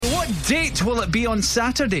date will it be on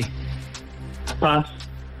Saturday? Pass.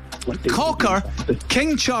 Cocker,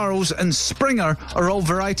 King Charles and Springer are all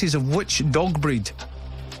varieties of which dog breed?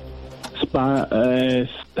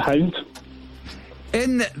 Hound.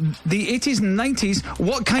 In the 80s and 90s,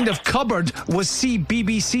 what kind of cupboard was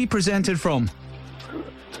CBBC presented from?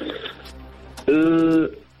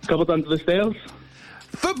 Cupboard under the stairs.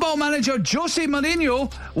 Football manager Jose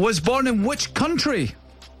Mourinho was born in which country?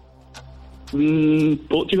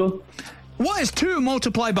 Portugal. What is 2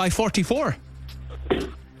 multiplied by 44?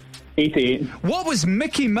 88. What was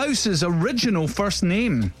Mickey Mouse's original first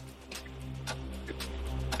name?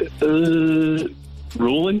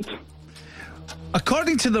 Roland.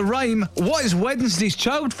 According to the rhyme, what is Wednesday's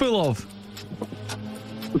child full of?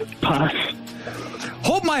 Pass.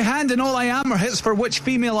 Hold My Hand and All I Am are hits for which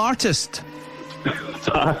female artist?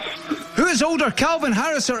 Pass. Who is older, Calvin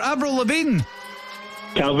Harris or Avril Lavigne?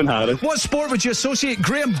 Calvin Harris. What sport would you associate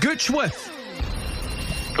Graham Gooch with?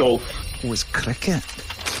 Golf. Oh, it's cricket.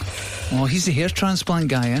 Oh, he's the hair transplant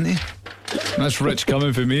guy, isn't he? That's rich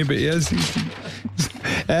coming for me, but he is.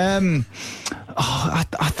 I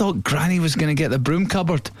thought Granny was going to get the broom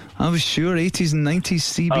cupboard. I was sure 80s and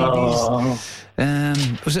 90s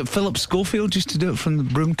CBBS. Was it Philip Schofield used to do it from the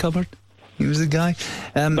broom cupboard? He was the guy.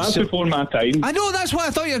 That's before my time. I know, that's why I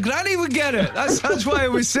thought your granny would get it. That's why I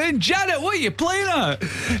was saying, Janet, what are you playing at?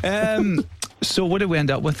 So what did we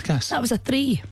end up with, Cass? That was a 3.